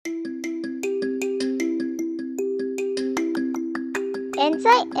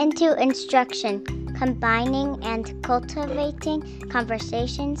Insight into instruction, combining and cultivating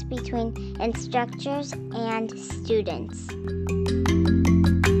conversations between instructors and students.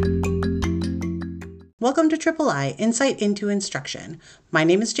 Welcome to Triple I, Insight into Instruction. My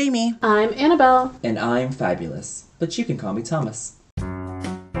name is Jamie. I'm Annabelle. And I'm Fabulous, but you can call me Thomas.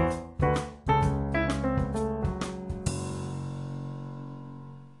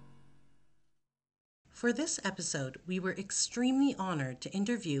 For this episode, we were extremely honored to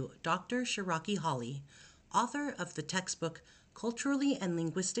interview Dr. Shiraki Hawley, author of the textbook Culturally and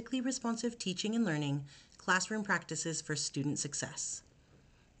Linguistically Responsive Teaching and Learning, Classroom Practices for Student Success.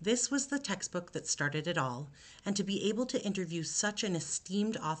 This was the textbook that started it all, and to be able to interview such an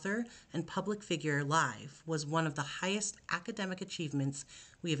esteemed author and public figure live was one of the highest academic achievements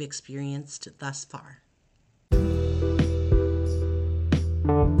we have experienced thus far.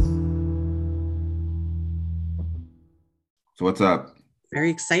 So what's up?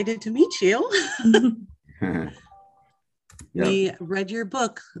 Very excited to meet you. Yep. We read your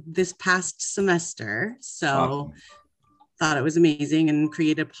book this past semester, so Awesome. thought it was amazing and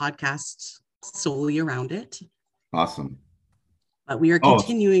created a podcast solely around it. Awesome. But we are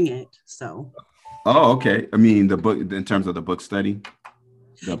continuing it, so. Oh, okay. I mean, the book in terms of the book study.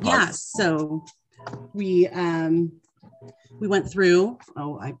 Yeah. So we went through.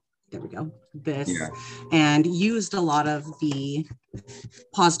 There we go. And used a lot of the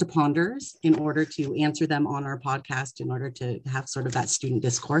pause to ponders in order to answer them on our podcast, in order to have sort of that student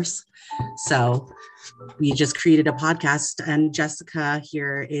discourse. So we just created a podcast, and Jessica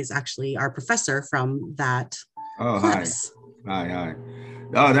here is actually our professor from that class. Hi.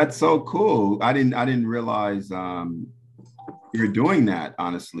 Oh, that's so cool. I didn't realize you're doing that,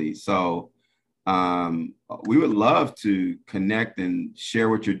 honestly. So we would love to connect and share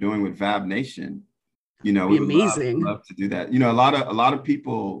what you're doing with Vab Nation. You know, we would love to do that. You know, a lot of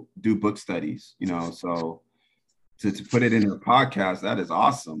people do book studies, you know, so to put it in a podcast, that is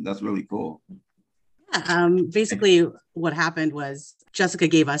awesome. That's really cool. Basically what happened was Jessica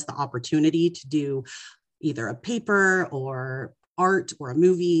gave us the opportunity to do either a paper or art or a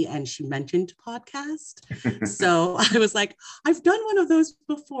movie, and she mentioned podcast. So I was like, I've done one of those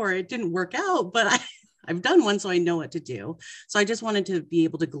before. It didn't work out, but I've done one, so I know what to do. So I just wanted to be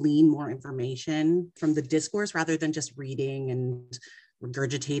able to glean more information from the discourse rather than just reading and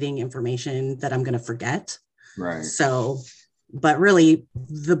regurgitating information that I'm going to forget. Right. So, but really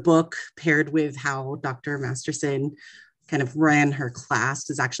the book paired with how Dr. Masterson kind of ran her class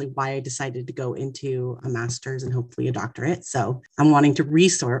is actually why I decided to go into a master's and hopefully a doctorate. So I'm wanting to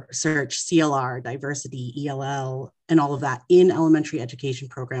research CLR, diversity, ELL, and all of that in elementary education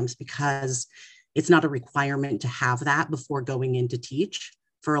programs, because it's not a requirement to have that before going in to teach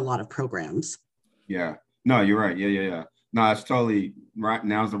for a lot of programs. Yeah, no, you're right. Yeah. No, it's totally right.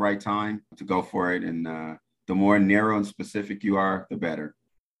 Now's the right time to go for it. And the more narrow and specific you are, the better.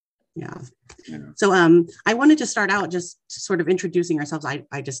 Yeah. So I wanted to start out just sort of introducing ourselves.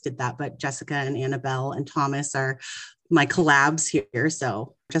 I just did that, but Jessica and Annabelle and Thomas are my collabs here.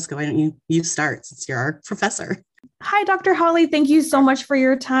 So Jessica, why don't you start since you're our professor? Hi, Dr. Hawley. Thank you so much for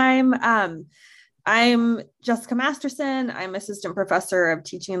your time. I'm Jessica Masterson. I'm assistant professor of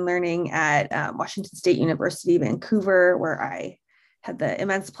teaching and learning at Washington State University, Vancouver, where I had the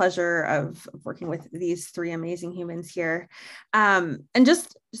immense pleasure of working with these three amazing humans here. And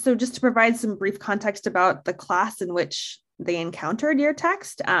just to provide some brief context about the class in which they encountered your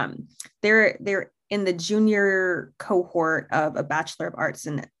text, they're in the junior cohort of a Bachelor of Arts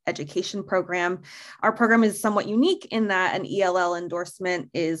in Education program. Our program is somewhat unique in that an ELL endorsement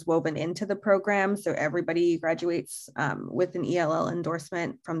is woven into the program. So everybody graduates with an ELL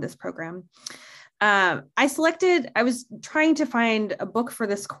endorsement from this program. I was trying to find a book for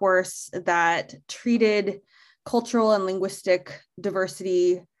this course that treated cultural and linguistic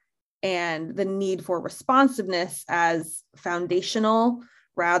diversity and the need for responsiveness as foundational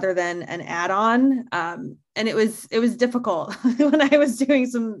rather than an add-on. And it was difficult when I was doing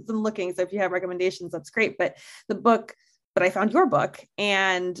some looking. So if you have recommendations, that's great. But I found your book,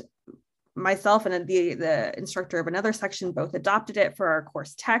 and myself and the instructor of another section both adopted it for our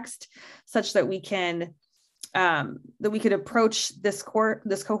course text, such that we could approach this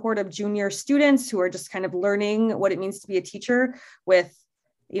cohort of junior students who are just kind of learning what it means to be a teacher with,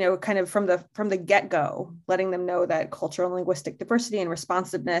 you know, kind of from the get-go, letting them know that cultural and linguistic diversity and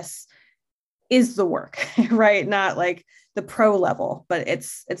responsiveness is the work, right? Not like the pro level, but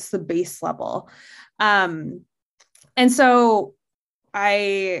it's the base level. And so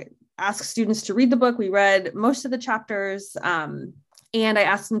I ask students to read the book. We read most of the chapters. And I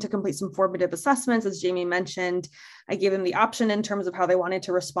asked them to complete some formative assessments, as Jamie mentioned. I gave them the option in terms of how they wanted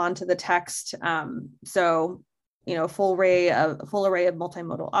to respond to the text. So, a full array of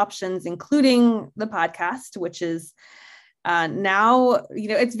multimodal options, including the podcast, which is now,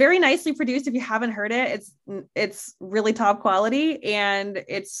 it's very nicely produced. If you haven't heard it, it's really top quality, and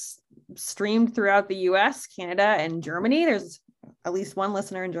it's streamed throughout the US, Canada, and Germany. There's at least one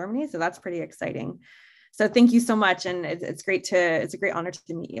listener in Germany, so that's pretty exciting. So thank you so much. And it's a great honor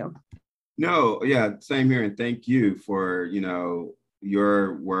to meet you. No, yeah, same here. And thank you for,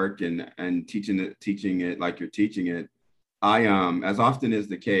 your work and teaching it like you're teaching it. I, as often is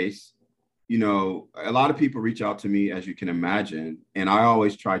the case, a lot of people reach out to me, as you can imagine, and I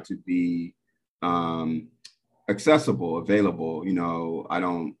always try to be accessible, available,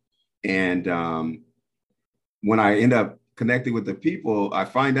 when I end up connecting with the people, I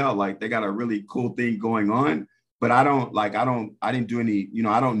find out like they got a really cool thing going on, but I didn't do any,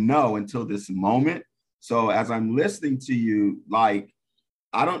 I don't know until this moment. So as I'm listening to you, like,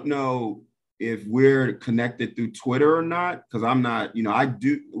 I don't know if we're connected through Twitter or not, because I'm not,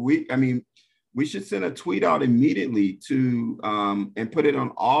 we should send a tweet out immediately to, and put it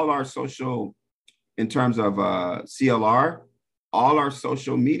on all our social, in terms of CLR, all our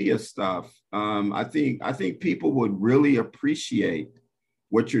social media stuff. I think people would really appreciate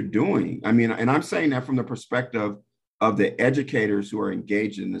what you're doing. I mean, and I'm saying that from the perspective of the educators who are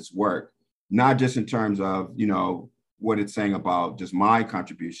engaged in this work, not just in terms of, what it's saying about just my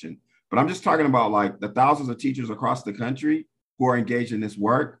contribution, but I'm just talking about like the thousands of teachers across the country who are engaged in this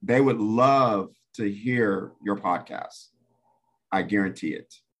work. They would love to hear your podcast. I guarantee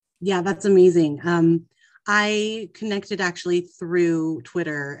it. Yeah, that's amazing. I connected actually through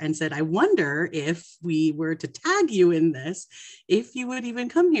Twitter and said, I wonder if we were to tag you in this, if you would even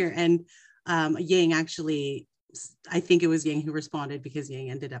come here. And Yang actually, I think it was Yang who responded, because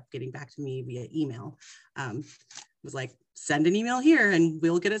Yang ended up getting back to me via email. Was like, send an email here and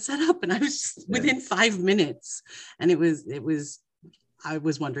we'll get it set up. And I was just within 5 minutes, and it was, I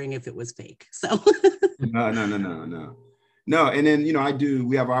was wondering if it was fake. So No. And then,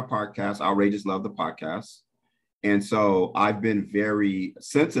 we have our podcast, Outrageous Love, the podcast. And so I've been very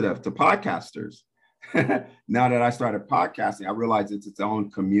sensitive to podcasters. Now that I started podcasting, I realized it's its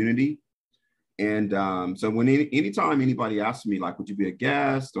own community. And so anytime anybody asks me, like, would you be a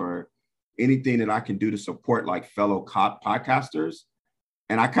guest or anything that I can do to support like fellow podcasters?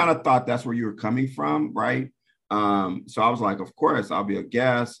 And I kind of thought that's where you were coming from, right? So I was like, of course, I'll be a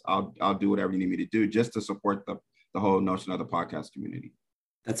guest. I'll do whatever you need me to do just to support the whole notion of the podcast community.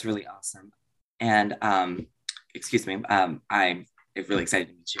 That's really awesome. And excuse me, I'm really excited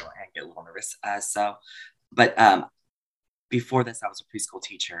to meet you and get a little nervous. But before this, I was a preschool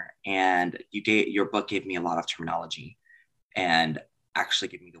teacher, and your book gave me a lot of terminology and actually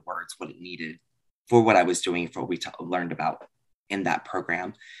gave me the words, what it needed for what I was doing, for what we learned about in that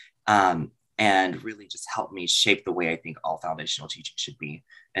program. And really just helped me shape the way I think all foundational teaching should be.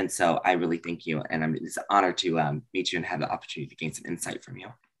 And so I really thank you. And it's an honor to meet you and have the opportunity to gain some insight from you.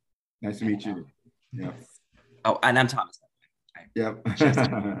 Nice to meet you. Yeah. Oh, and I'm Thomas. Yep.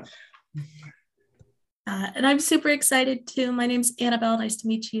 And I'm super excited too. My name's Annabelle. Nice to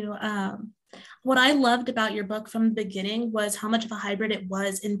meet you. What I loved about your book from the beginning was how much of a hybrid it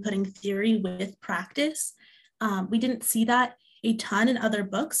was in putting theory with practice. We didn't see that a ton in other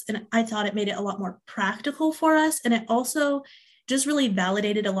books, and I thought it made it a lot more practical for us. And it also just really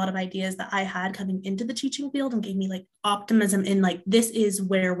validated a lot of ideas that I had coming into the teaching field and gave me like optimism in like, this is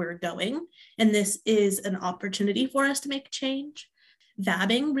where we're going. And this is an opportunity for us to make change.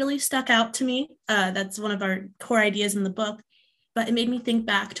 Vabbing really stuck out to me. That's one of our core ideas in the book, but it made me think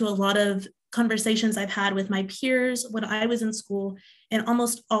back to a lot of conversations I've had with my peers when I was in school, and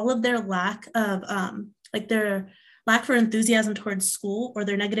almost all of their lack of their lack for enthusiasm towards school or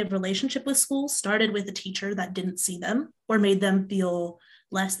their negative relationship with school started with a teacher that didn't see them or made them feel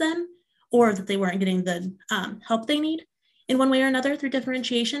less than, or that they weren't getting the help they need in one way or another through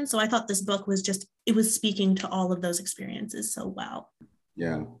differentiation. So I thought this book was it was speaking to all of those experiences so well.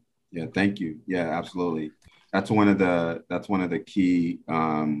 Yeah. Thank you. Yeah, absolutely. That's one of the key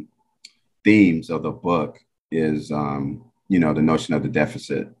themes of the book is, the notion of the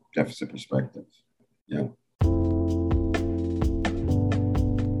deficit perspective. Yeah.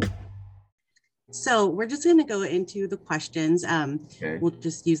 So we're just going to go into the questions. Okay. We'll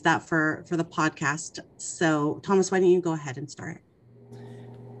just use that for the podcast. So Thomas, why don't you go ahead and start?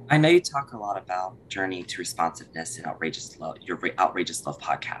 I know you talk a lot about journey to responsiveness and outrageous love, your Outrageous Love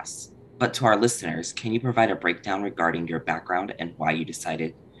podcasts. But to our listeners, can you provide a breakdown regarding your background and why you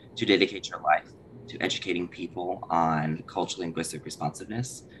decided to dedicate your life to educating people on cultural linguistic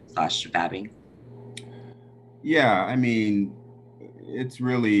responsiveness / VABing? Yeah, I mean, it's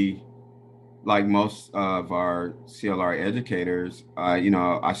really like most of our CLR educators.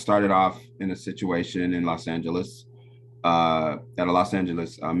 I started off in a situation in Los Angeles, at a Los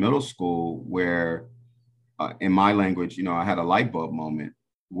Angeles middle school where, in my language, I had a light bulb moment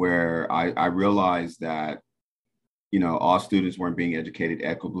where I realized that, all students weren't being educated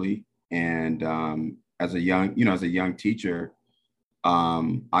equitably. And as a young teacher,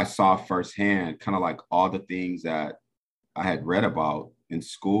 I saw firsthand kind of like all the things that I had read about in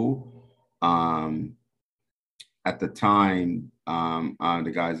school. At the time,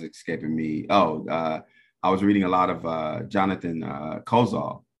 the guy's escaping me. I was reading a lot of Jonathan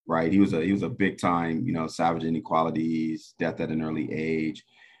Kozol, right? He was a big time, Savage Inequalities, Death at an Early Age.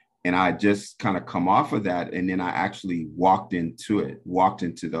 And I just kind of come off of that. And then I actually walked into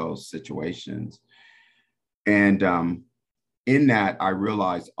those situations. And in that, I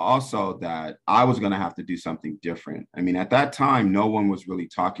realized also that I was going to have to do something different. I mean, at that time, no one was really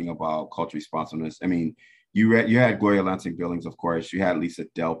talking about cultural responsiveness. I mean, you had Gloria Lansing-Billings, of course. You had Lisa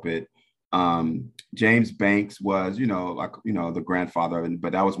Delpit. James Banks was, the grandfather,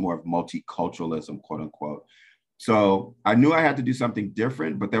 but that was more of multiculturalism, quote unquote. So I knew I had to do something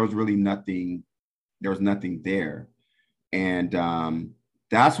different, but there was really nothing. There was nothing there, and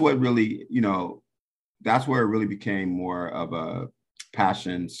that's what really, that's where it really became more of a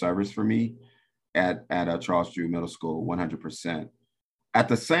passion service for me at Charles Drew Middle School, 100%. At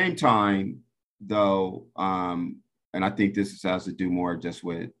the same time, though, and I think this has to do more just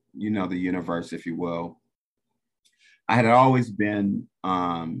with, the universe, if you will. I had always been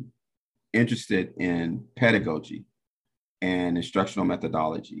interested in pedagogy and instructional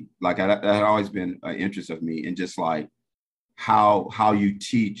methodology. Like that had always been an interest of me, and just like how you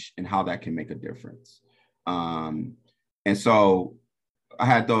teach and how that can make a difference. And so I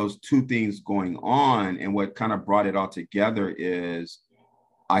had those two things going on, and what kind of brought it all together is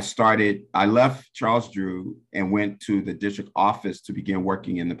I left Charles Drew and went to the district office to begin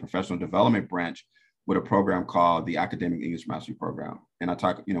working in the professional development branch with a program called the Academic English Mastery Program. And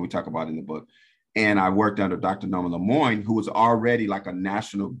we talk about it in the book. And I worked under Dr. Norma Lemoyne, who was already like a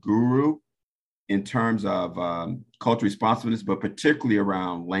national guru in terms of cultural responsiveness, but particularly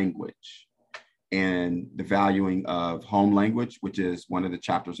around language and the valuing of home language, which is one of the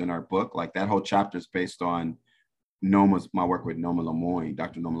chapters in our book. Like that whole chapter is based on my work with Norma Lemoyne,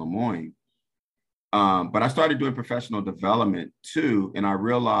 Dr. Norma Lemoyne. But I started doing professional development too. And I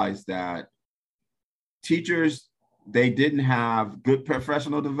realized that teachers, they didn't have good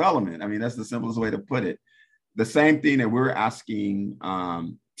professional development. I mean, that's the simplest way to put it. The same thing that we're asking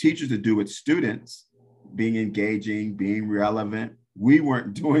teachers to do with students, being engaging, being relevant, we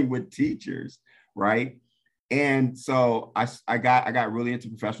weren't doing with teachers, right? And so I got really into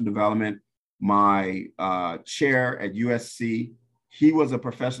professional development. My chair at USC, he was a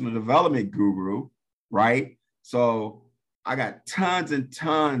professional development guru, right? So I got tons and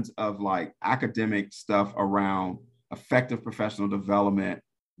tons of like academic stuff around effective professional development,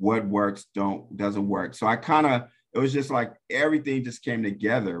 what works, doesn't work. So it was just like everything just came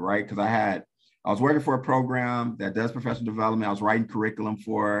together, right? Because I was working for a program that does professional development. I was writing curriculum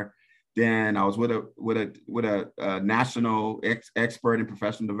for. Then I was with a national expert in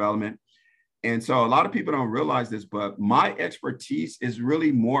professional development. And so a lot of people don't realize this, but my expertise is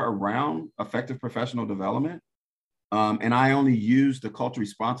really more around effective professional development. And I only use the culture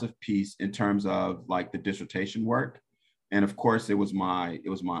responsive piece in terms of like the dissertation work. And of course, it was my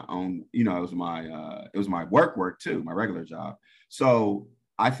own, it was my work too, my regular job. So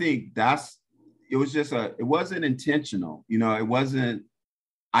I think it wasn't intentional,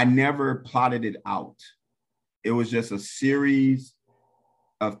 I never plotted it out. It was just a series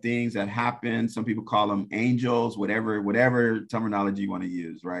of things that happened. Some people call them angels, whatever terminology you want to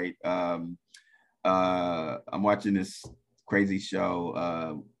use, right? I'm watching this crazy show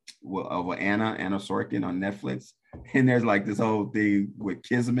of Anna Sorokin on Netflix. And there's like this whole thing with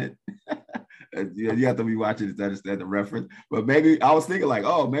Kismet. You have to be watching it to understand the reference. But maybe I was thinking like,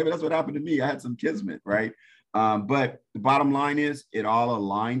 oh, maybe that's what happened to me. I had some Kismet, right? But the bottom line is it all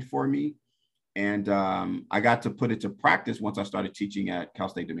aligned for me. And I got to put it to practice once I started teaching at Cal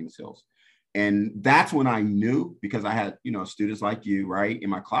State Dominguez Hills. And that's when I knew, because I had, students like you, right, in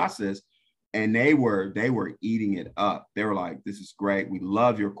my classes, and they were eating it up. They were like, this is great. We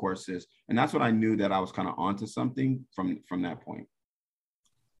love your courses. And that's when I knew that I was kind of onto something from that point.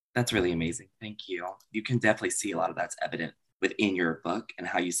 That's really amazing. Thank you. You can definitely see a lot of that's evident within your book and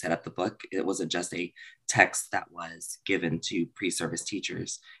how you set up the book. It wasn't just a text that was given to pre-service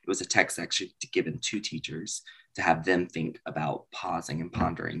teachers. It was a text actually given to teachers to have them think about pausing and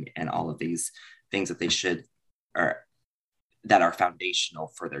pondering and all of these things that they should, or that are foundational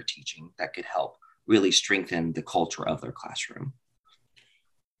for their teaching that could help really strengthen the culture of their classroom.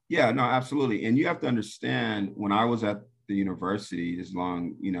 Yeah, no, absolutely. And you have to understand, when I was at the university this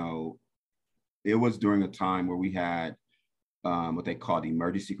long, it was during a time where we had what they called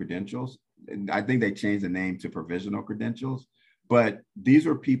emergency credentials. And I think they changed the name to provisional credentials. But these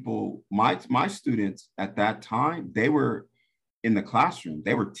were people, my students at that time, they were in the classroom,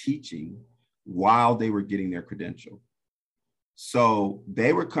 they were teaching while they were getting their credential. So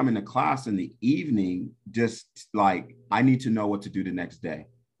they were coming to class in the evening, just like, I need to know what to do the next day,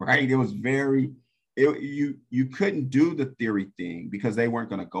 right? It was you couldn't do the theory thing because they weren't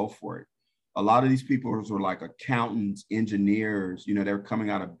going to go for it. A lot of these people were like accountants, engineers, they were coming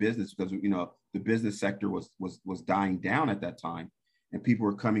out of business because, the business sector was dying down at that time, and people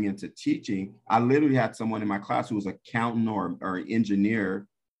were coming into teaching. I literally had someone in my class who was an accountant or engineer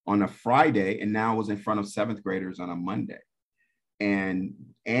on a Friday, and now was in front of 7th graders on a Monday. And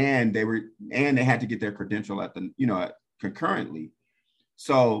they had to get their credential at the, concurrently.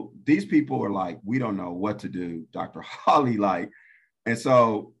 So these people were like, we don't know what to do, Dr. Holly, and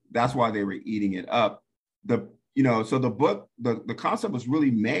so that's why they were eating it up. So the book, the concept was really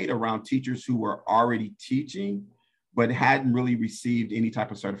made around teachers who were already teaching, but hadn't really received any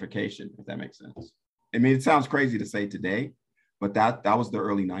type of certification, if that makes sense. I mean, it sounds crazy to say today, but that was the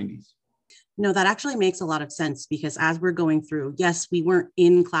early 90s. No, that actually makes a lot of sense, because as we're going through, yes, we weren't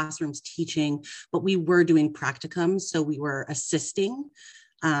in classrooms teaching, but we were doing practicums. So we were assisting.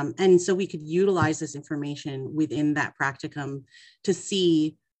 And so we could utilize this information within that practicum to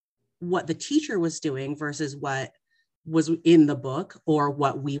see what the teacher was doing versus what was in the book or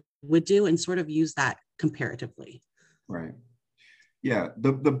what we would do, and sort of use that comparatively. Right. Yeah.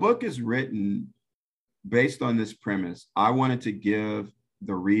 The book is written based on this premise. I wanted to give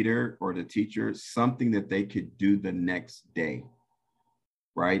the reader or the teacher something that they could do the next day.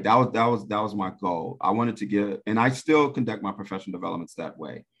 Right. That was my goal. I wanted to give, and I still conduct my professional developments that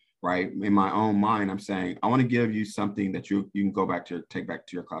way. Right. In my own mind, I'm saying, I want to give you something that you can go back to, take back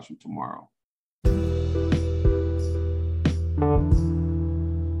to your classroom tomorrow.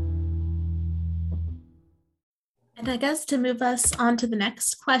 And I guess to move us on to the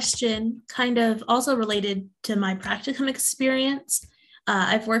next question, kind of also related to my practicum experience,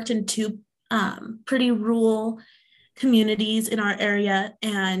 I've worked in two pretty rural communities in our area.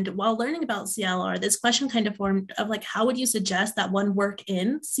 And while learning about CLR, this question kind of formed of like, how would you suggest that one work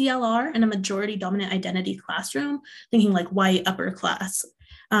in CLR in a majority dominant identity classroom, thinking like white upper class,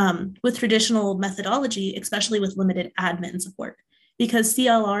 with traditional methodology, especially with limited admin support? Because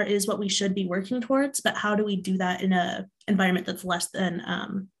CLR is what we should be working towards, but how do we do that in an environment that's less than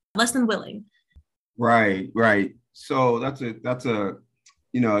willing? Right. So that's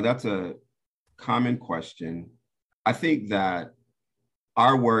a common question. I think that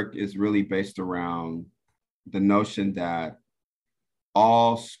our work is really based around the notion that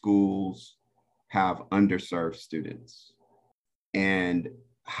all schools have underserved students, and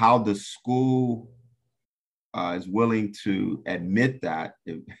how the school is willing to admit that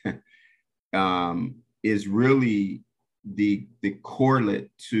is really the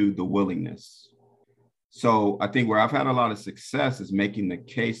correlate to the willingness. So I think where I've had a lot of success is making the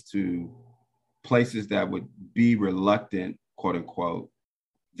case to places that would be reluctant, quote unquote,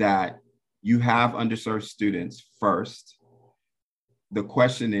 that you have underserved students first. The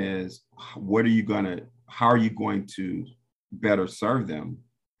question is, how are you going to better serve them?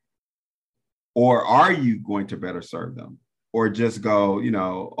 Or are you going to better serve them? Or just go,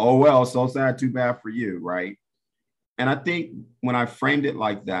 oh, well, so sad, too bad for you, right? And I think when I framed it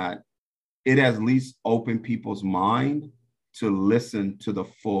like that, it has at least opened people's mind to listen to the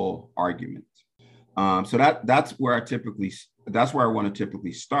full argument. So that's where I want to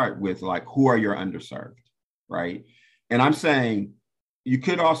typically start with, like, who are your underserved, right? And I'm saying you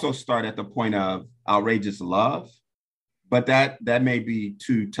could also start at the point of outrageous love, but that may be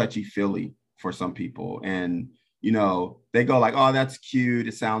too touchy-feely for some people. And, they go like, oh, that's cute,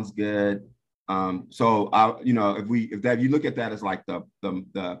 it sounds good. So if you look at that as like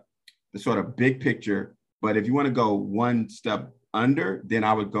the sort of big picture, but if you want to go one step under, then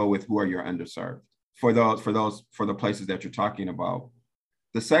I would go with who are your underserved for the places that you're talking about.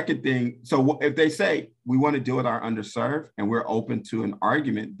 The second thing, so if they say we want to deal with our underserved and we're open to an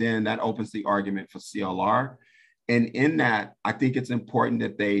argument, then that opens the argument for CLR. And in that, I think it's important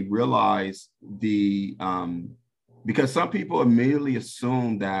that they realize the because some people immediately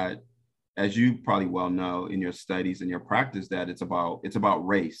assume that, as you probably well know in your studies and your practice, that it's about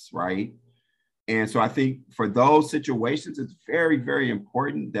race, right? And so I think for those situations, it's very, very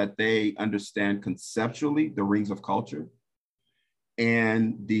important that they understand conceptually the rings of culture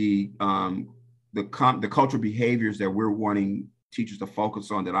and the cultural behaviors that we're wanting teachers to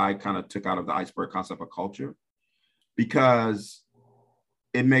focus on, that I kind of took out of the iceberg concept of culture, because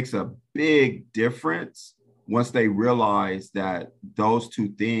it makes a big difference once they realize that those two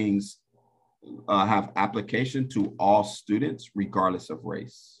things have application to all students, regardless of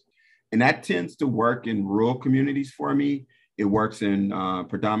race. And that tends to work in rural communities for me. It works in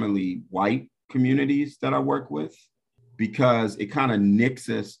predominantly white communities that I work with, because it kind of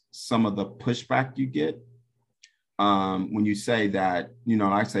nixes some of the pushback you get when you say that,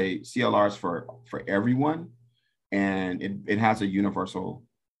 I say CLRs for everyone, and it has a universal,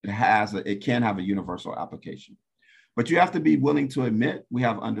 it can have a universal application. But you have to be willing to admit we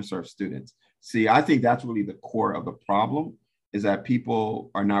have underserved students. See, I think that's really the core of the problem, is that people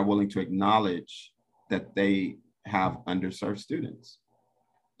are not willing to acknowledge that they have underserved students,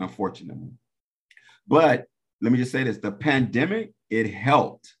 unfortunately. But let me just say this, the pandemic, it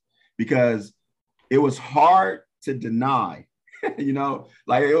helped, because it was hard to deny, it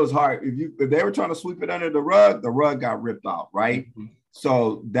was hard. If they were trying to sweep it under the rug got ripped out, right? Mm-hmm.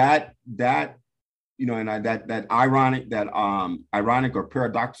 So that ironic or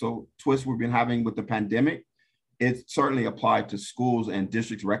paradoxical twist we've been having with the pandemic, it certainly applied to schools and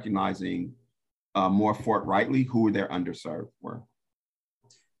districts recognizing more forthrightly who their underserved were.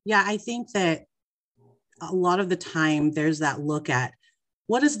 Yeah, I think that a lot of the time there's that look at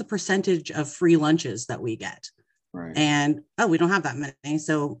what is the percentage of free lunches that we get? Right. And, we don't have that many,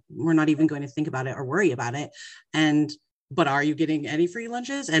 so we're not even going to think about it or worry about it. But are you getting any free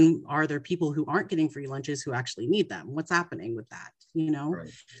lunches? And are there people who aren't getting free lunches who actually need them? What's happening with that? Right.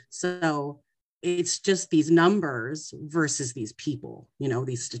 So it's just these numbers versus these people,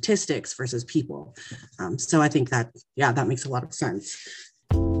 these statistics versus people. So I think that makes a lot of sense.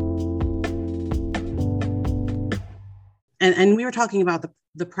 And we were talking about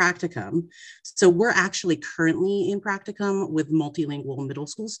the practicum. So we're actually currently in practicum with multilingual middle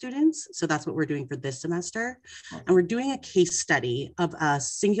school students. So that's what we're doing for this semester. And we're doing a case study of a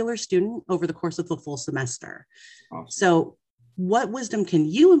singular student over the course of the full semester. Awesome. So what wisdom can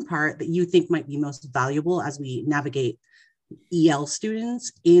you impart that you think might be most valuable as we navigate EL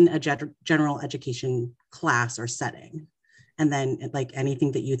students in a general education class or setting? And then like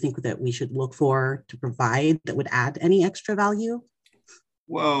anything that you think that we should look for to provide that would add any extra value?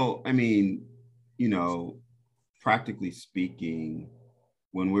 Well, I mean, practically speaking,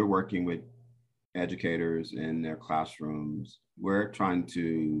 when we're working with educators in their classrooms, we're trying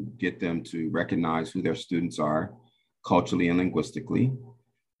to get them to recognize who their students are culturally and linguistically.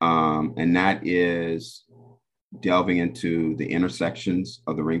 And that is delving into the intersections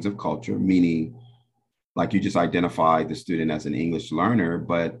of the rings of culture, meaning like you just identified the student as an English learner,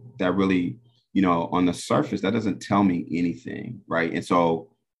 but that really, on the surface, that doesn't tell me anything, right? And so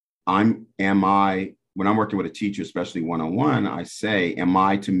when I'm working with a teacher, especially one-on-one, I say,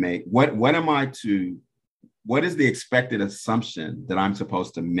 what is the expected assumption that I'm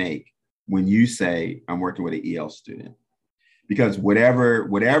supposed to make when you say I'm working with an EL student? Because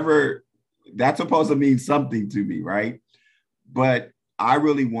whatever that's supposed to mean something to me, right? But I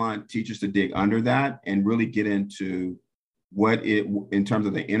really want teachers to dig under that and really get into in terms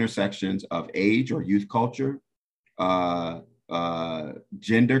of the intersections of age or youth culture,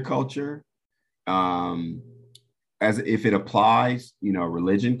 gender culture, as if it applies,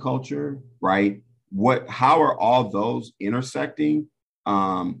 religion culture, right? How are all those intersecting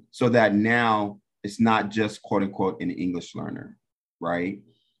so that now it's not just quote unquote an English learner, right?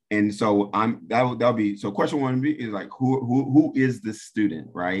 And so so question one is like, who is this student,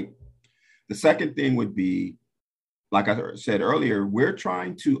 right? The second thing would be, like I said earlier, we're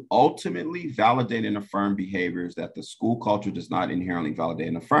trying to ultimately validate and affirm behaviors that the school culture does not inherently validate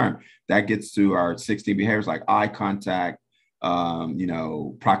and affirm. That gets to our 16 behaviors like eye contact,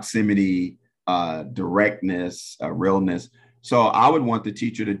 proximity, directness, realness. So I would want the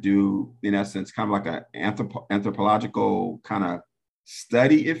teacher to do, in essence, kind of like an anthropological kind of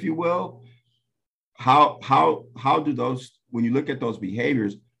study, if you will. How do those, when you look at those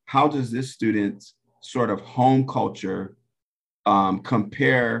behaviors, how does this student's sort of home culture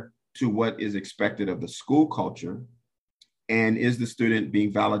compare to what is expected of the school culture? And is the student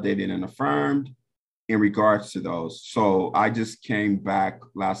being validated and affirmed in regards to those? So I just came back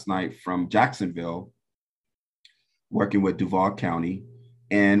last night from Jacksonville, working with Duval County.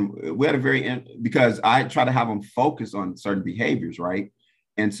 And we had because I try to have them focus on certain behaviors, right?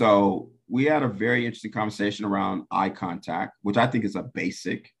 And so we had a very interesting conversation around eye contact, which I think is a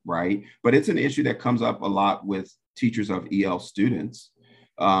basic, right? But it's an issue that comes up a lot with teachers of EL students,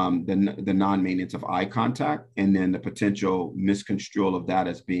 the non-maintenance of eye contact, and then the potential misconstrual of that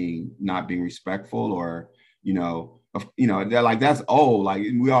as not being respectful, or, they're like, that's old. Like,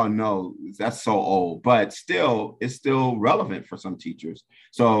 we all know that's so old, but still, it's still relevant for some teachers.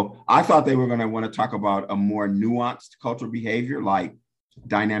 So I thought they were going to want to talk about a more nuanced cultural behavior, like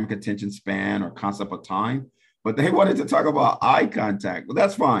dynamic attention span or concept of time, but they wanted to talk about eye contact. Well,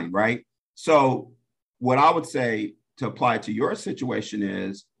 that's fine, right? So what I would say to apply to your situation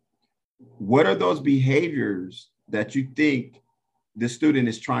is, what are those behaviors that you think the student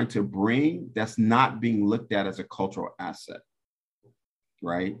is trying to bring that's not being looked at as a cultural asset,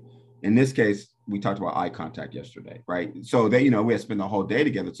 right? In this case, we talked about eye contact yesterday, right? So we had spent the whole day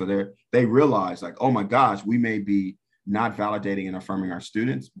together. So they realized, like, oh my gosh, we may be not validating and affirming our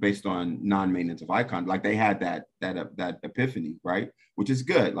students based on non-maintenance of eye contact. Like, they had that epiphany, right? Which is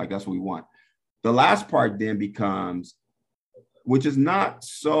good. Like, that's what we want. The last part then becomes, which is not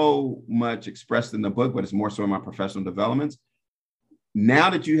so much expressed in the book, but it's more so in my professional developments. Now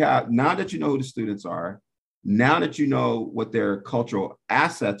that you know who the students are, now that you know what their cultural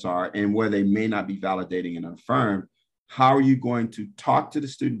assets are and where they may not be validating and affirmed, how are you going to talk to the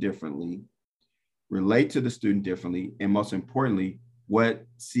student differently, relate to the student differently, and most importantly, what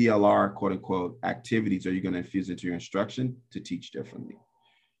CLR, quote unquote, activities are you going to infuse into your instruction to teach differently?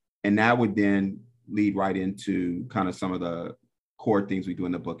 And that would then lead right into kind of some of the core things we do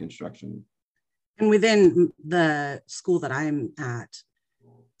in the book instruction. And within the school that I'm at,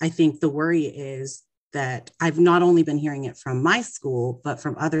 I think the worry is that I've not only been hearing it from my school, but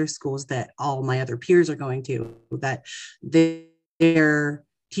from other schools that all my other peers are going to, that their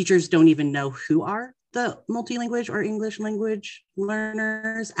teachers don't even know who are the multilingual or English language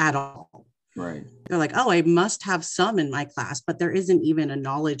learners at all. Right. They're like, oh, I must have some in my class, but there isn't even a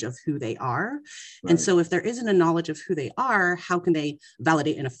knowledge of who they are. Right. And so if there isn't a knowledge of who they are, how can they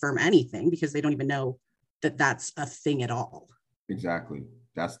validate and affirm anything? Because they don't even know that that's a thing at all. Exactly.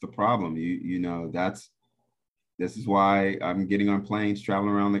 That's the problem. This is why I'm getting on planes,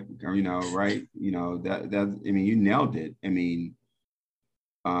 traveling around right. You nailed it.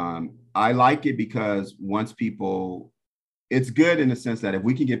 I like it because once people, it's good in the sense that if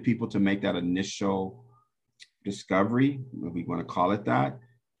we can get people to make that initial discovery, if we want to call it that,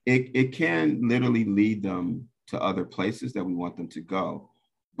 it can literally lead them to other places that we want them to go.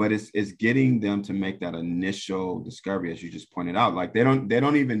 But it's getting them to make that initial discovery, as you just pointed out. Like, they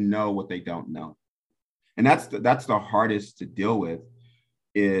don't even know what they don't know. And that's the hardest to deal with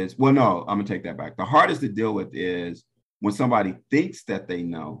is, well, no, I'm gonna take that back. The hardest to deal with is when somebody thinks that they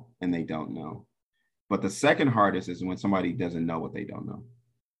know and they don't know. But the second hardest is when somebody doesn't know what they don't know.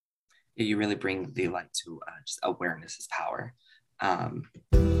 Yeah, you really bring the light to just awareness is power.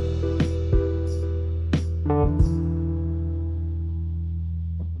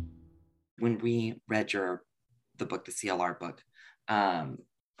 When we read the book, the CLR book,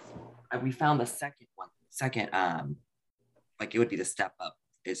 we found the second, like, it would be the step up,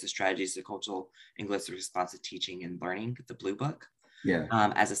 is the strategies to cultural linguistic responsive teaching and learning, the blue book. Yeah.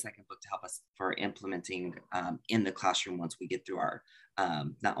 As a second book to help us for implementing in the classroom once we get through our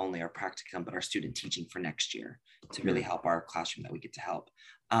not only our practicum but our student teaching for next year, to really help our classroom that we get to help.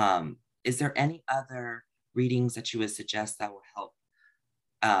 Is there any other readings that you would suggest that will help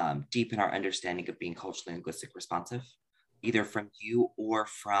deepen our understanding of being culturally linguistic responsive, either from you or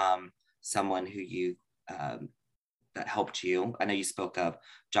from someone who you that helped you? I know you spoke of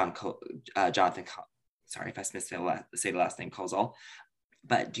Jonathan. Sorry if I say the last name, Kozol,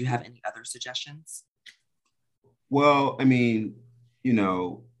 but do you have any other suggestions? Well, the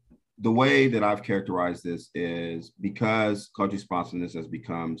way that I've characterized this is because cultural responsiveness has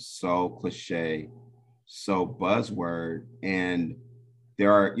become so cliche, so buzzword, and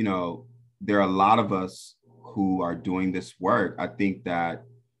there are a lot of us who are doing this work. I think that,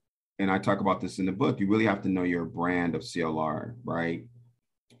 and I talk about this in the book, you really have to know your brand of CLR, right?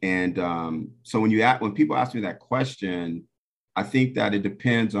 And so when people ask me that question, I think that it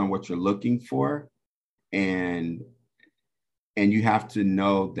depends on what you're looking for, and you have to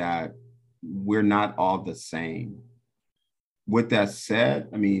know that we're not all the same. With that said,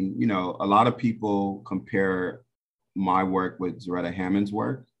 a lot of people compare my work with Zaretta Hammond's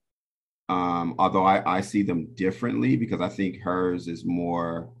work, although I see them differently, because I think hers is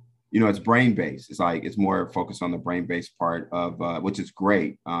more, it's brain-based. It's more focused on the brain-based part of, which is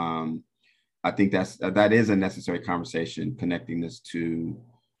great. I think that is a necessary conversation, connecting this to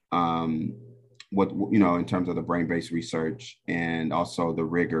what, you know, in terms of the brain-based research and also the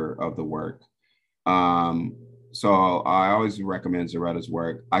rigor of the work. So I always recommend Zaretta's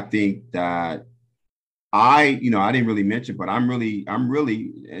work. I think that I didn't really mention, but I'm really,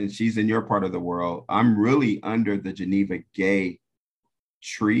 and she's in your part of the world, I'm really under the Geneva Gay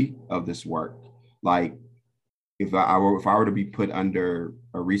tree of this work. Like, if I were to be put under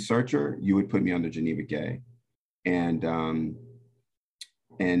a researcher, you would put me under Geneva Gay, and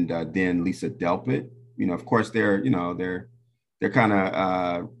then Lisa Delpit. You know, of course, they're kind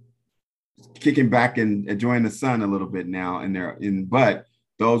of kicking back and enjoying the sun a little bit now, but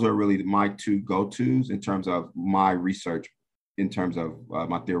those are really my two go-tos in terms of my research, in terms of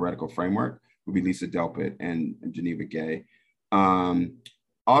my theoretical framework, would be Lisa Delpit and Geneva Gay.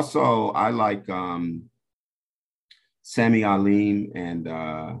 Also, I like Sami Alim and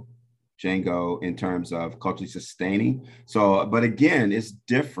Django in terms of culturally sustaining. So, but again, it's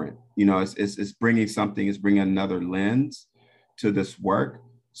different. You know, it's bringing something, it's bringing another lens to this work.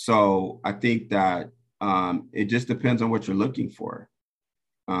 So I think that it just depends on what you're looking for.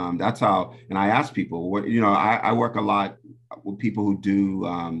 That's how, and I ask people, I work a lot with people who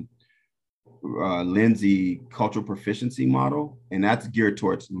do Lindsay cultural proficiency model, and that's geared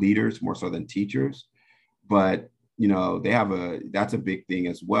towards leaders more so than teachers. But, you know, that's a big thing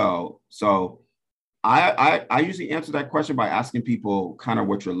as well. So I usually answer that question by asking people kind of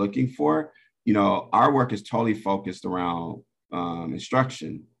what you're looking for. You know, our work is totally focused around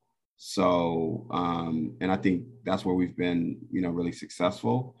instruction. So, and I think that's where we've been, you know, really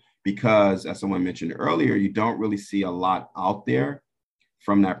successful, because as someone mentioned earlier, you don't really see a lot out there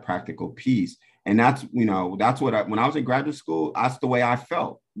from that practical piece. And that's, you know, that's what when I was in graduate school, that's the way I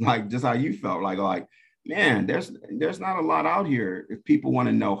felt, like just how you felt, like, man, there's not a lot out here if people want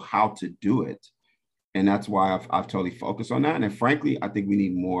to know how to do it. And that's why I've totally focused on that. And frankly, I think we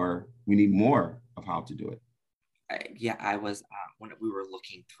need more of how to do it. I was when we were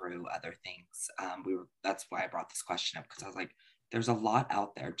looking through other things, that's why I brought this question up, because I was like, there's a lot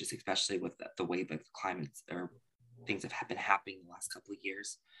out there, just especially with the way that the climates or things have been happening the last couple of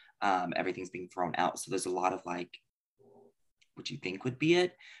years. Everything's being thrown out, so there's a lot of like what you think would be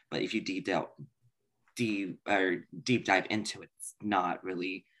it, but if you deep dive into it, it's not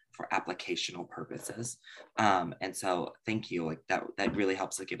really for applicational purposes. And so thank you, like that really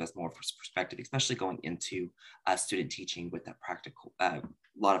helps to give us more perspective, especially going into student teaching with that practical, a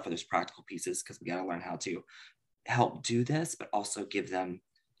lot of those practical pieces, because we got to learn how to help do this, but also give them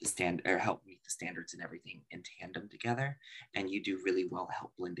the or help meet the standards and everything in tandem together. And you do really well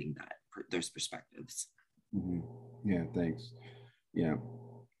help blending those perspectives. Mm-hmm. Yeah, thanks. Yeah,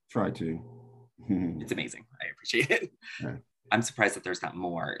 try to. It's amazing. I appreciate it. Yeah. I'm surprised that there's not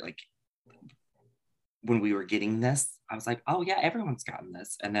more. Like, when we were getting this, I was like, oh yeah, everyone's gotten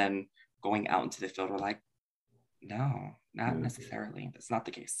this. And then going out into the field, we're like, no, not necessarily. That's not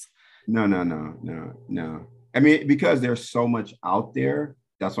the case. No. I mean, because there's so much out there,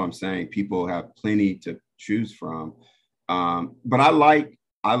 that's what I'm saying. People have plenty to choose from. But I like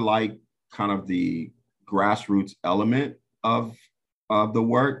kind of the grassroots element of the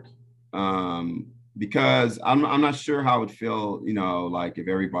work. Because I'm not sure how it would feel, you know, like if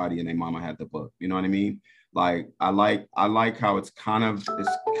everybody and their mama had the book, you know what I mean? Like, I like how it kind of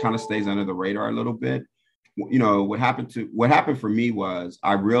stays under the radar a little bit. You know, what happened for me was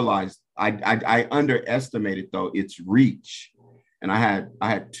I realized I underestimated though its reach. And I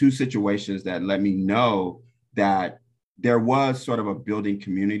had two situations that let me know that there was sort of a building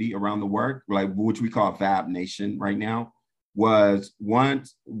community around the work, like which we call VAB Nation right now. Was one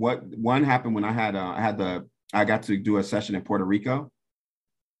happened when I got to do a session in Puerto Rico,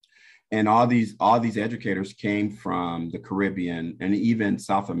 and all these educators came from the Caribbean and even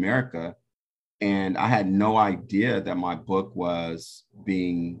South America, and I had no idea that my book was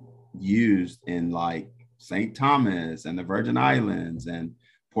being used in like St. Thomas and the Virgin Islands and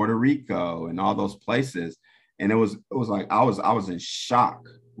Puerto Rico and all those places, and it was like I was in shock,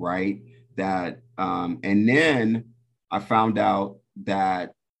 right? That and then I found out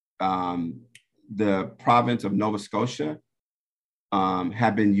that the province of Nova Scotia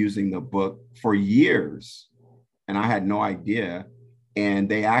had been using the book for years, and I had no idea. And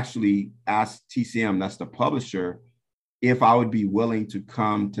they actually asked TCM, that's the publisher, if I would be willing to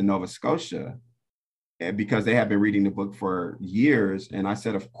come to Nova Scotia, because they had been reading the book for years. And I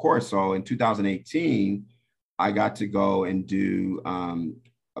said, of course. So in 2018, I got to go and do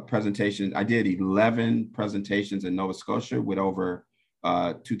a presentation. I did 11 presentations in Nova Scotia with over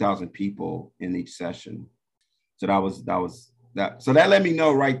 2,000 people in each session. So that was that let me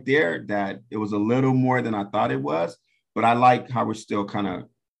know right there that it was a little more than I thought it was, but I like how we're still kind of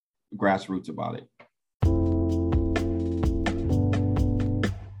grassroots about it.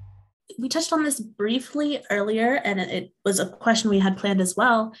 We touched on this briefly earlier, and it was a question we had planned as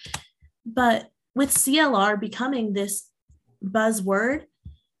well. But with CLR becoming this buzzword,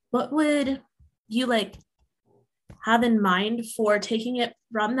 what would you have in mind for taking it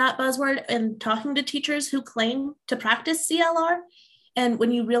from that buzzword and talking to teachers who claim to practice CLR? And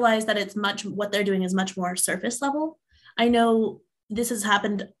when you realize that what they're doing is much more surface level. I know this has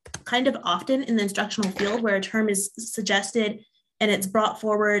happened kind of often in the instructional field where a term is suggested and it's brought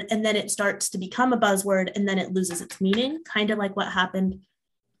forward, and then it starts to become a buzzword, and then it loses its meaning, kind of like what happened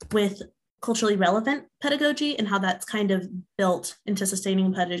with culturally relevant pedagogy and how that's kind of built into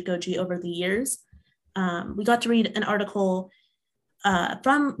sustaining pedagogy over the years. We got to read an article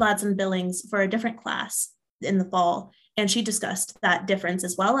from Ladson Billings for a different class in the fall, and she discussed that difference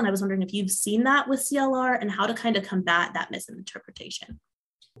as well. And I was wondering if you've seen that with CLR and how to kind of combat that misinterpretation.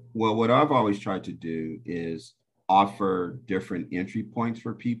 Well, what I've always tried to do is offer different entry points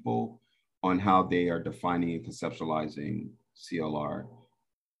for people on how they are defining and conceptualizing CLR.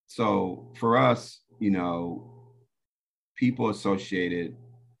 So for us, people associated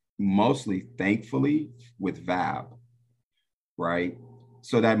mostly, thankfully, with VAB, right?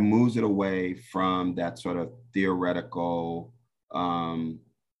 So that moves it away from that sort of theoretical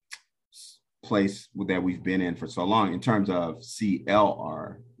place that we've been in for so long in terms of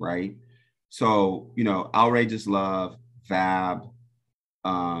CLR, right? So, outrageous love, VAB,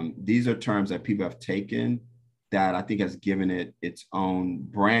 these are terms that people have taken that I think has given it its own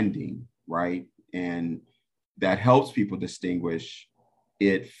branding, right? And that helps people distinguish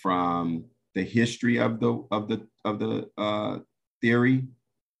it from the history of the theory,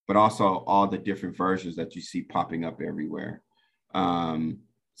 but also all the different versions that you see popping up everywhere.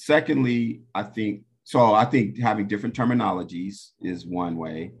 Secondly, I think having different terminologies is one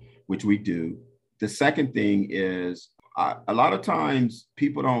way, which we do. The second thing is a lot of times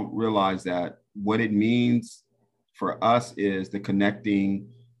people don't realize that what it means for us is the connecting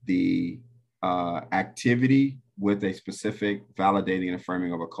the activity with a specific validating and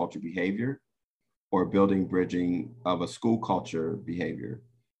affirming of a culture behavior or building, bridging of a school culture behavior.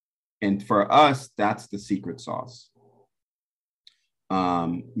 And for us, that's the secret sauce.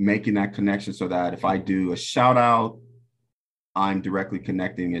 Making that connection so that if I do a shout out, I'm directly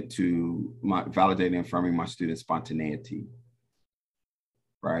connecting it to my validating and affirming my students' spontaneity,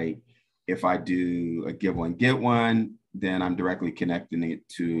 right? If I do a give one, get one, then I'm directly connecting it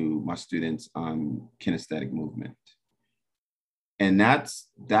to my students' kinesthetic movement. And that's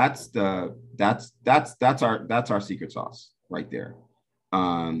our secret sauce right there.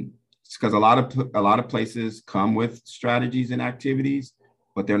 Because a lot of places come with strategies and activities,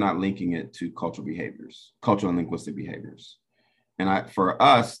 but they're not linking it to cultural and linguistic behaviors. And for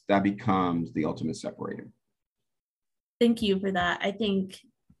us, that becomes the ultimate separator. Thank you for that. I think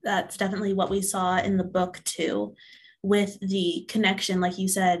that's definitely what we saw in the book too, with the connection, like you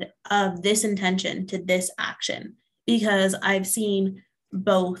said, of this intention to this action. Because I've seen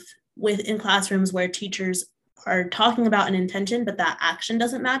both within classrooms where teachers are talking about an intention, but that action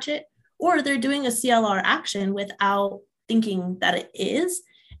doesn't match it, or they're doing a CLR action without thinking that it is,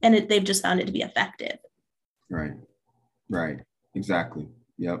 and they've just found it to be effective. Right. Exactly.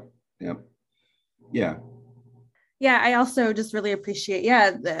 Yep. Yeah. I also just really appreciate,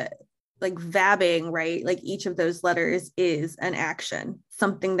 the vabbing, right? Like each of those letters is an action,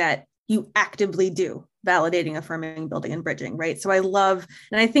 something that you actively do, validating, affirming, building, and bridging, right? So I love,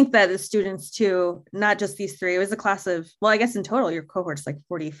 and I think that the students too, not just these three, it was a class of, well, I guess in total, your cohort's like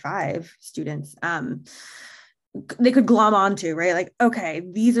 45 students. They could glom onto, right? Like, okay,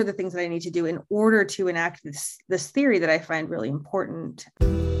 these are the things that I need to do in order to enact this theory that I find really important.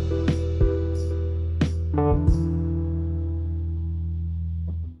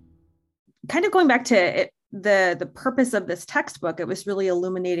 Kind of going back to it, the purpose of this textbook, it was really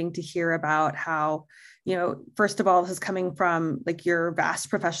illuminating to hear about how, first of all, this is coming from like your vast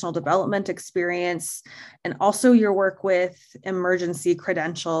professional development experience and also your work with emergency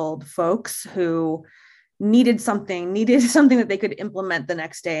credentialed folks who needed something that they could implement the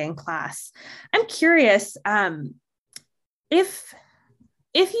next day in class. I'm curious, if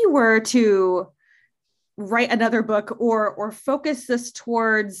you were to write another book or focus this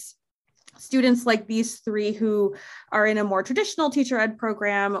towards students like these three who are in a more traditional teacher ed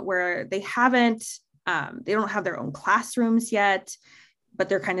program where they don't have their own classrooms yet, but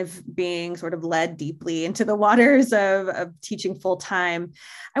they're kind of being sort of led deeply into the waters of teaching full time.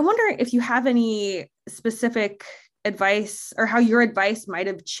 I wonder if you have any specific advice or how your advice might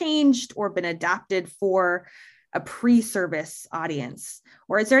have changed or been adapted for a pre-service audience?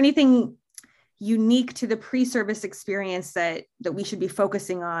 Or is there anything unique to the pre-service experience that we should be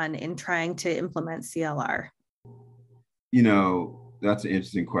focusing on in trying to implement CLR? You know, that's an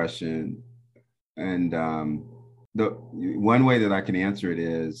interesting question. And the one way that I can answer it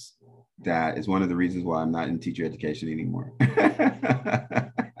is that is one of the reasons why I'm not in teacher education anymore.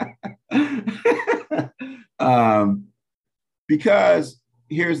 Because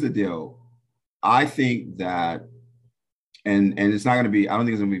here's the deal. I think that, and it's not going to be, I don't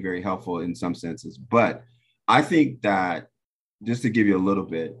think it's going to be very helpful in some senses, but I think that, just to give you a little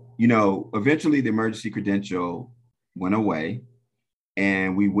bit, you know, eventually the emergency credential went away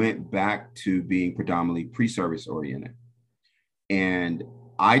and we went back to being predominantly pre-service oriented. And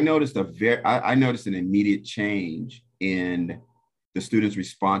I noticed I noticed an immediate change in the students'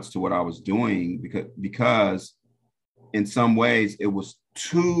 response to what I was doing because in some ways it was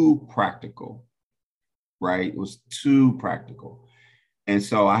too practical, right? It was too practical. And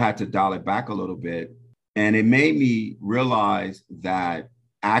so I had to dial it back a little bit. And it made me realize that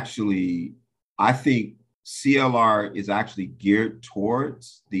actually, I think CLR is actually geared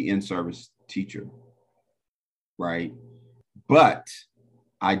towards the in-service teacher, right? But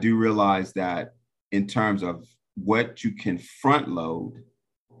I do realize that in terms of what you can front load,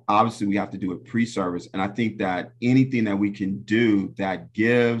 obviously we have to do it pre-service. And I think that anything that we can do that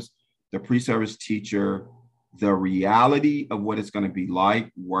gives the pre-service teacher the reality of what it's going to be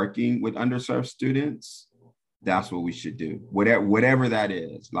like working with underserved students, that's what we should do. Whatever that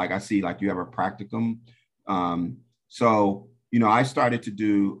is. Like I see, like you have a practicum. So, you know, I started to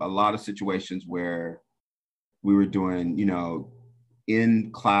do a lot of situations where we were doing, you know,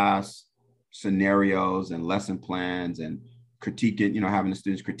 in class scenarios and lesson plans and critiquing, you know, having the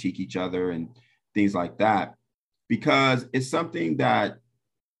students critique each other and things like that, because it's something that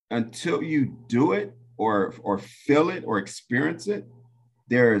until you do it or feel it or experience it,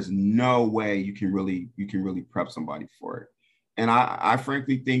 there is no way you can really prep somebody for it. And I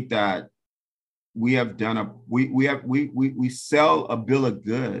frankly think that we have done we sell a bill of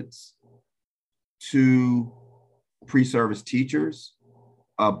goods to pre-service teachers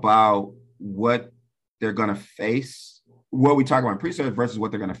about what they're going to face, what we talk about in pre-service versus what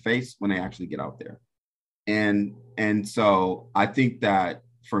they're going to face when they actually get out there. And so I think that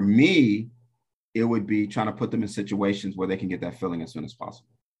for me, it would be trying to put them in situations where they can get that feeling as soon as possible.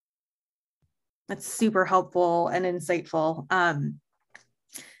 That's super helpful and insightful.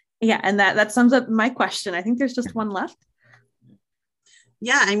 Yeah, and that sums up my question. I think there's just one left.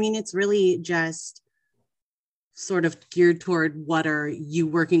 Yeah, I mean, it's really just sort of geared toward what are you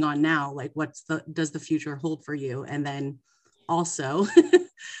working on now? Like does the future hold for you? And then also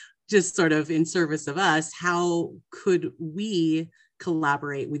just sort of in service of us, how could we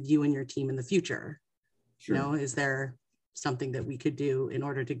collaborate with you and your team in the future? Sure. You know, is there something that we could do in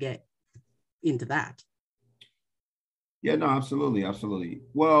order to get into that? Yeah, no, absolutely. Absolutely.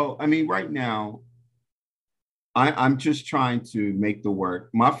 Well, I mean, right now, I'm just trying to make the work.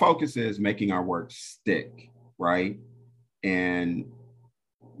 My focus is making our work stick, right? And,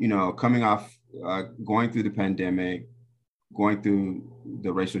 you know, coming off, going through the pandemic, going through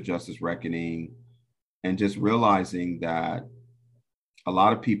the racial justice reckoning, and just realizing that a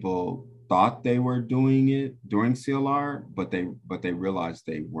lot of people thought they were doing it during CLR, but they realized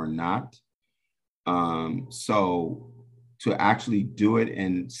they were not. So to actually do it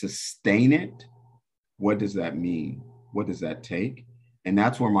and sustain it, what does that mean? What does that take? And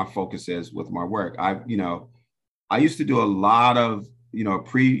that's where my focus is with my work. I used to do a lot of, you know,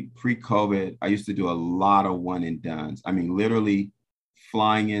 pre-COVID, I used to do a lot of one and dones. I mean, literally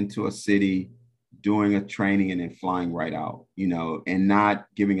flying into a city, doing a training and then flying right out, you know, and not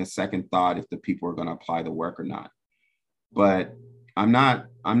giving a second thought if the people are going to apply the work or not. But I'm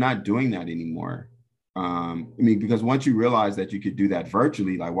not doing that anymore. I mean, because once you realize that you could do that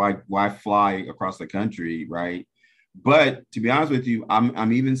virtually, like why fly across the country, right? But to be honest with you,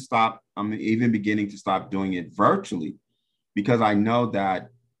 I'm even beginning to stop doing it virtually, because I know that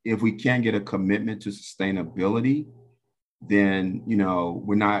if we can't get a commitment to sustainability, then, you know,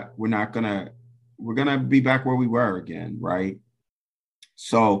 we're gonna be back where we were again, right?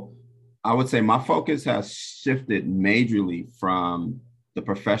 So I would say my focus has shifted majorly from the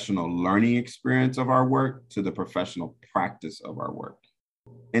professional learning experience of our work to the professional practice of our work.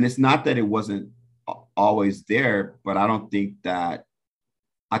 And it's not that it wasn't always there, but I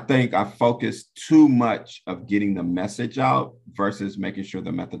think I focused too much of getting the message out versus making sure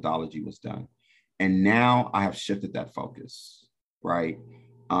the methodology was done. And now I have shifted that focus, right?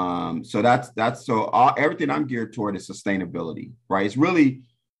 So everything I'm geared toward is sustainability, right? It's really,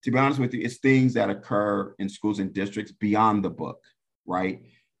 to be honest with you, it's things that occur in schools and districts beyond the book, right?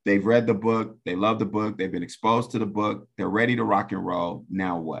 They've read the book, they love the book, they've been exposed to the book, they're ready to rock and roll.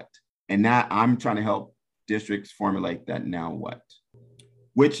 Now what? And now I'm trying to help districts formulate that now what,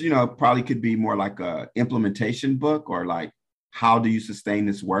 which, probably could be more like a implementation book, or like, how do you sustain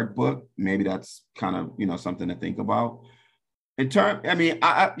this workbook? Maybe that's kind of, something to think about. In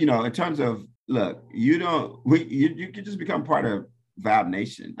terms of, look, you can just become part of VAB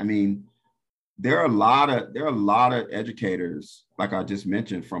Nation. I mean, there are a lot of educators, like I just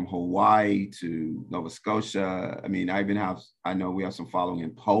mentioned, from Hawaii to Nova Scotia. I mean, I know we have some following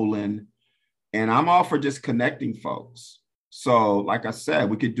in Poland, and I'm all for just connecting folks. So, like I said,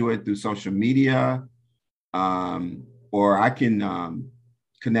 we could do it through social media, or I can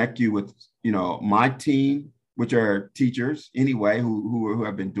connect you with, my team, which are teachers anyway, who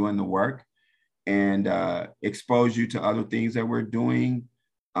have been doing the work, and expose you to other things that we're doing.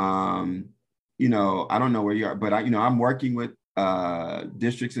 I don't know where you are, but I'm working with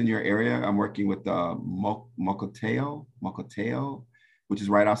districts in your area. I'm working with Mokoteo, which is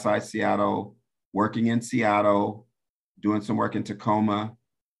right outside Seattle, working in Seattle, doing some work in Tacoma.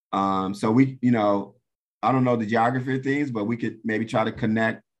 So we, I don't know the geography of things, but we could maybe try to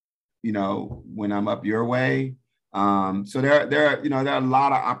connect, when I'm up your way. So there are a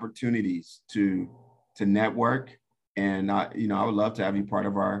lot of opportunities to network, and I would love to have you part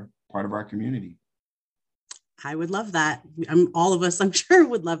of our community. I would love that. All of us, I'm sure,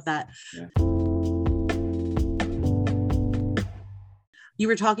 would love that. Yeah. You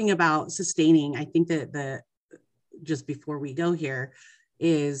were talking about sustaining. I think that just before we go here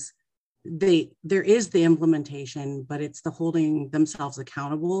is there is the implementation, but it's the holding themselves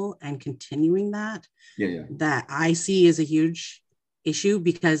accountable and continuing that. That I see as a huge issue,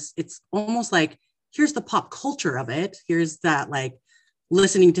 because it's almost like, here's the pop culture of it. Here's that, like,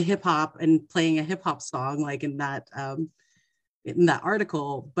 listening to hip hop and playing a hip hop song, like in that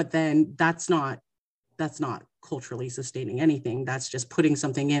article, but then that's not culturally sustaining anything. That's just putting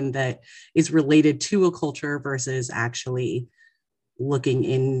something in that is related to a culture versus actually looking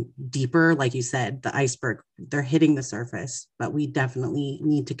in deeper. Like you said, the iceberg, they're hitting the surface, but we definitely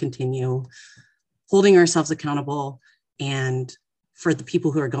need to continue holding ourselves accountable, and for the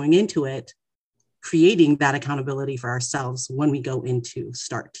people who are going into it, creating that accountability for ourselves when we go into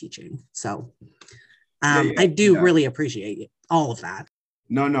start teaching. So I do really appreciate all of that.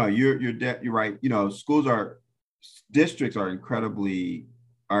 No, you're right. Districts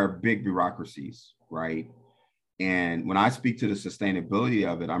are big bureaucracies, right? And when I speak to the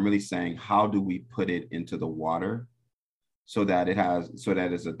sustainability of it, I'm really saying, how do we put it into the water so that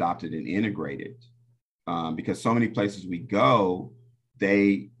it's adopted and integrated? Because so many places we go,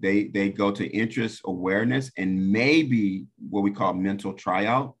 they go to interest awareness and maybe what we call mental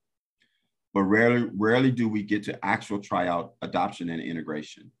tryout, but rarely do we get to actual tryout, adoption, and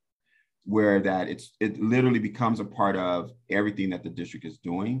integration, where it literally becomes a part of everything that the district is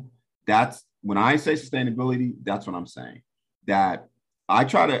doing. That's when I say sustainability, that's what I'm saying. That I'm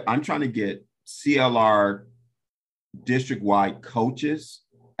trying to get CLR district-wide coaches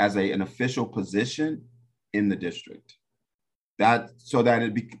as an official position in the district. So that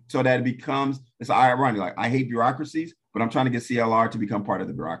it becomes, it's ironic. Like, I hate bureaucracies, but I'm trying to get CLR to become part of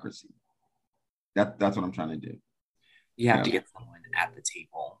the bureaucracy. That's what I'm trying to do. You have to get someone at the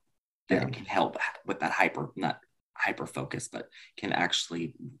table that can help with that not hyper focus, but can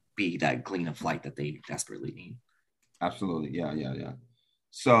actually be that gleam of light that they desperately need. Absolutely. Yeah.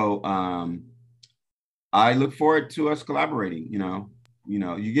 So I look forward to us collaborating.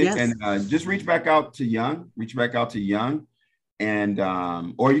 You get, and just reach back out to Young, and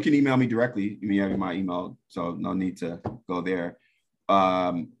or you can email me directly. You have my email, so no need to go there.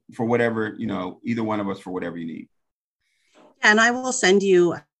 For whatever, either one of us, for whatever you need. And I will send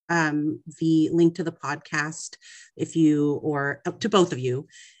you the link to the podcast or to both of you,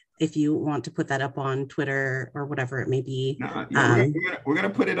 if you want to put that up on Twitter or whatever it may be. We're gonna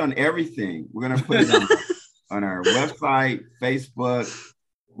put it on everything. We're gonna put it on our website, Facebook.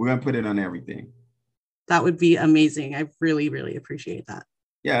 We're gonna put it on everything. That would be amazing. I really, really appreciate that.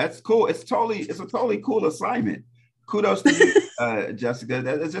 Yeah, it's cool. It's a totally cool assignment. Kudos to you, Jessica.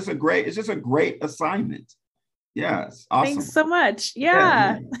 It's just a great assignment. Yes. Awesome. Thanks so much.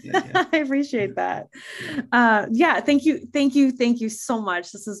 Yeah. I appreciate that. Thank you so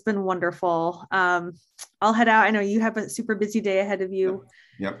much. This has been wonderful. I'll head out. I know you have a super busy day ahead of you.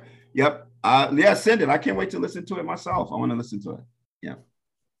 Yep. Send it. I can't wait to listen to it myself. I want to listen to it. Yeah.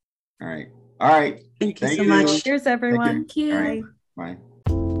 All right. Thank you so much. Cheers, everyone. Thank you. All right. Bye.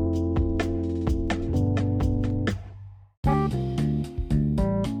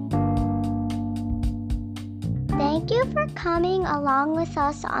 Thank you for coming along with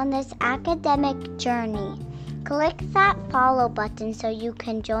us on this academic journey. Click that follow button so you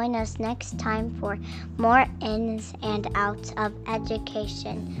can join us next time for more ins and outs of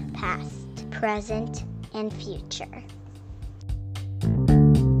education, past, present, and future.